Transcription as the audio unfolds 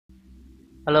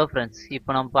Hello friends,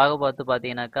 இப்போ நம்ம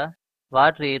பார்த்தீங்கன்னாக்கா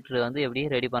வாட்டர் ஹீட்ரு வந்து எப்படி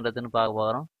ரெடி பண்ணுறதுன்னு பார்க்க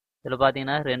போகிறோம். இதில்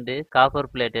பார்த்தீங்கன்னா 2 காப்பர்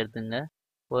பிளேட் எடுத்துங்க,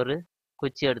 ஒரு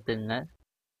குச்சி எடுத்துங்க,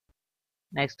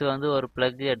 நெக்ஸ்ட் வந்து ஒரு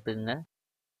ப்ளக் எடுத்துங்க.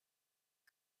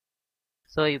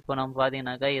 ஸோ இப்போ நம்ம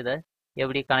பார்த்தீங்கன்னாக்கா இதை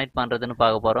எப்படி கனெக்ட் பண்ணுறதுன்னு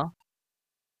பார்க்க போகிறோம்.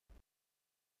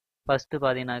 ஃபஸ்ட்டு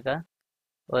பார்த்தீங்கன்னாக்கா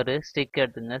ஒரு ஸ்டிக்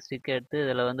எடுத்துங்க. ஸ்டிக் எடுத்து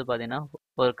இதில் வந்து பார்த்தீங்கன்னா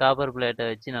ஒரு காப்பர் பிளேட்டை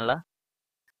வச்சு நல்லா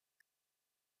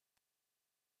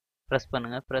ப்ரெஸ்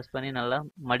பண்ணுங்கள். ப்ரெஸ் பண்ணி நல்லா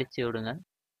மடித்து விடுங்க.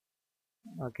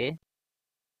 ஓகே,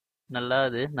 நல்லா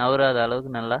அது நவராத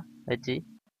அளவுக்கு நல்லா வச்சு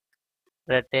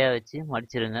ரெட்டையாக வச்சு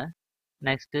மடிச்சிருங்க.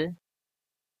 நெக்ஸ்ட்டு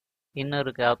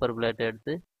இன்னொரு காப்பர் பிளேட்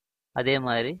எடுத்து அதே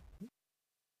மாதிரி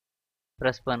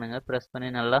ப்ரெஸ் பண்ணுங்க. ப்ரெஸ்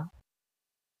பண்ணி நல்லா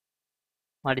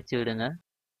மடித்து விடுங்க.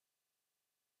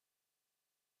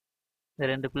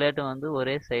 இந்த 2 பிளேட்டும் வந்து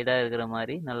ஒரே சைடாக இருக்கிற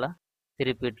மாதிரி நல்லா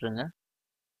திருப்பி விட்டுருங்க.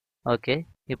 ஓகே,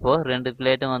 இப்போது 2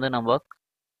 பிளேட்டும் வந்து நம்ம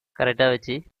கரெக்டாக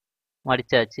வச்சு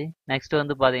மடித்தாச்சு. நெக்ஸ்ட்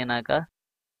வந்து பார்த்தீங்கன்னாக்கா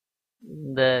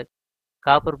இந்த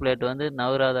காப்பர் பிளேட் வந்து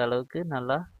நவராத அளவுக்கு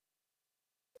நல்லா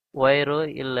ஒயரோ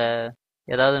இல்லை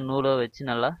ஏதாவது நூலோ வச்சு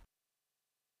நல்லா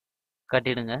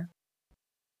கட்டிடுங்க.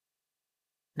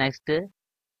 நெக்ஸ்ட்டு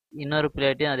இன்னொரு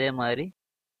பிளேட்டையும் அதே மாதிரி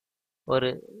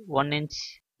ஒரு 1 இன்ச்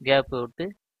கேப் விட்டு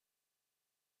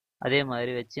அதே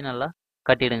மாதிரி வச்சு நல்லா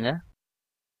கட்டிடுங்க.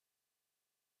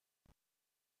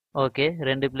 ஓகே,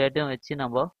 2 பிளேட்டும் வச்சு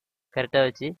நம்ம கரெக்டாக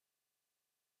வச்சு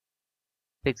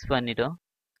ஃபிக்ஸ் பண்ணிட்டோம்.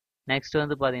 நெக்ஸ்ட்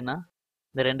வந்து பார்த்தீங்கன்னா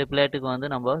இந்த 2 பிளேட்டுக்கு வந்து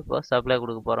நம்ம இப்போ சப்ளை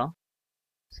கொடுக்க போகிறோம்.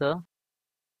 ஸோ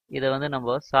இதை வந்து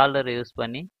நம்ம சால்டர் யூஸ்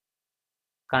பண்ணி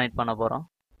கனெக்ட் பண்ண போகிறோம்.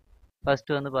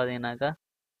 ஃபஸ்ட்டு வந்து பார்த்தீங்கன்னாக்கா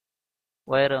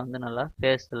ஒயரை வந்து நல்லா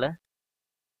ஃபேஸில்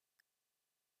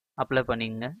அப்ளை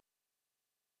பண்ணிக்கங்க.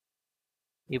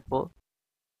 இப்போது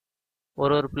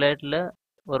ஒரு பிளேட்டில்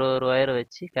ஒரு ஒயரை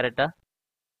வச்சு கரெக்டாக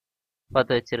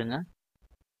பார்த்து வச்சுருங்க.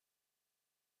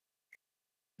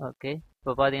 ஓகே,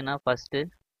 இப்போ பார்த்தீங்கன்னா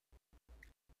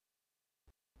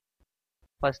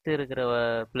ஃபஸ்ட்டு இருக்கிற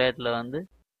பிளேட்டில் வந்து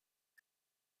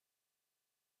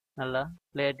நல்லா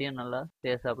பிளேட்டையும் நல்லா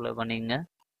ஃபேஸ் அப்ளை பண்ணிக்கங்க.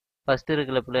 ஃபஸ்ட்டு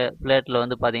இருக்கிற பிளேட்டில்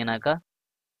வந்து பார்த்தீங்கன்னாக்கா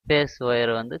ஃபேஸ்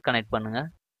ஒயரை வந்து கனெக்ட் பண்ணுங்கள்.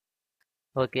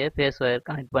 ஓகே, ஃபேஸ் ஒயர்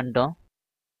கனெக்ட் பண்ணிட்டோம்.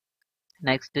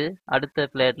 நெக்ஸ்ட்டு அடுத்த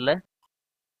பிளேட்டில்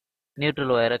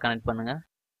நியூட்ரல் ஒயரை கனெக்ட் பண்ணுங்கள்.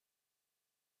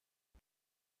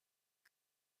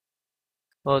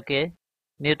 ஓகே,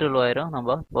 நியூட்ரல் ஒயரும்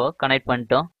நம்ம இப்போது கனெக்ட்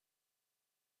பண்ணிட்டோம்.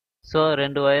 ஸோ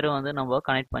 2 ஒயரும் வந்து நம்ம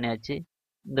கனெக்ட் பண்ணியாச்சு.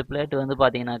 இந்த பிளேட் வந்து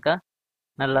பார்த்தீங்கன்னாக்கா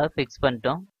நல்லா ஃபிக்ஸ்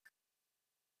பண்ணிட்டோம்.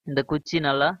 இந்த குச்சி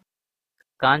நல்லா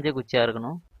காஞ்ச குச்சியாக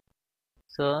இருக்கணும்.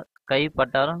 ஸோ கை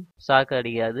பட்டாலும் ஷாக்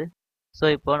அடிக்காது. ஸோ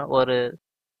இப்போ ஒரு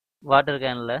வாட்டர்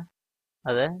கேனில்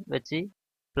அதை வச்சு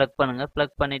ப்ளக் பண்ணுங்கள்.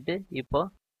 ப்ளக் பண்ணிவிட்டு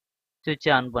இப்போது சுவிட்சை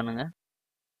ஆன் பண்ணுங்கள்.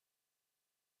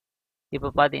 இப்போ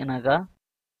பார்த்தீங்கன்னாக்கா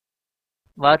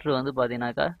வாட்ரு வந்து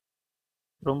பார்த்தீங்கன்னாக்கா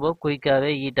ரொம்ப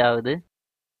குயிக்காகவே ஹீட் ஆகுது.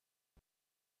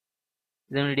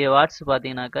 இதனுடைய வாட்ஸ்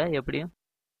பார்த்தீங்கன்னாக்கா எப்படியும்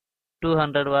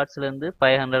 200 வாட்ஸ்லேருந்து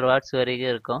 500 வாட்ஸ்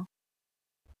வரைக்கும் இருக்கும்.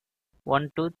 1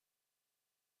 to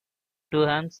 2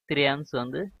 ஆம்ஸ் 3 ஆம்ஸ்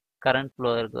வந்து கரண்ட்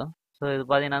ஃப்ளோ இருக்கும். ஸோ இது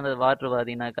பார்த்தீங்கன்னா அந்த வாட்ரு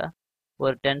பார்த்தீங்கன்னாக்கா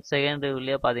ஒரு 10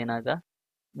 செகண்டுக்குள்ளேயே பார்த்தீங்கன்னாக்கா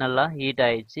நல்லா ஹீட்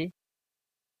ஆயிடுச்சு.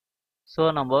 ஸோ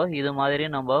நம்ம இது மாதிரி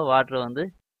நம்ம வாட்ரு வந்து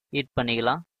ஹீட்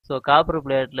பண்ணிக்கலாம். ஸோ காப்பர்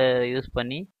பிளேட்டில் யூஸ்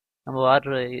பண்ணி நம்ம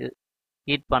வாட்ரு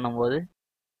ஹீட் பண்ணும்போது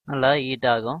நல்லா ஹீட்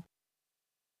ஆகும்.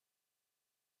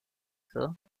 ஸோ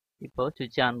இப்போது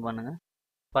சுவிட்ச் ஆன் பண்ணுங்கள்.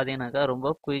 பார்த்தீங்கன்னாக்கா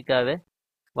ரொம்ப குயிக்காகவே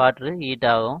வாட்ரு ஹீட்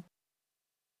ஆகும்.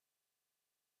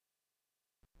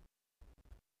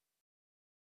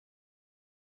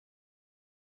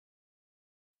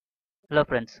 ஹலோ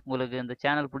ஃப்ரெண்ட்ஸ், உங்களுக்கு இந்த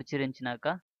சேனல்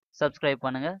பிடிச்சிருந்துச்சினாக்கா சப்ஸ்கிரைப்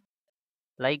பண்ணுங்கள்,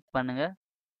 லைக் பண்ணுங்கள்,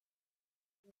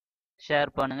 ஷேர்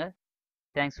பண்ணுங்கள்.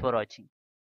 தேங்க்ஸ் ஃபார் வாட்சிங்.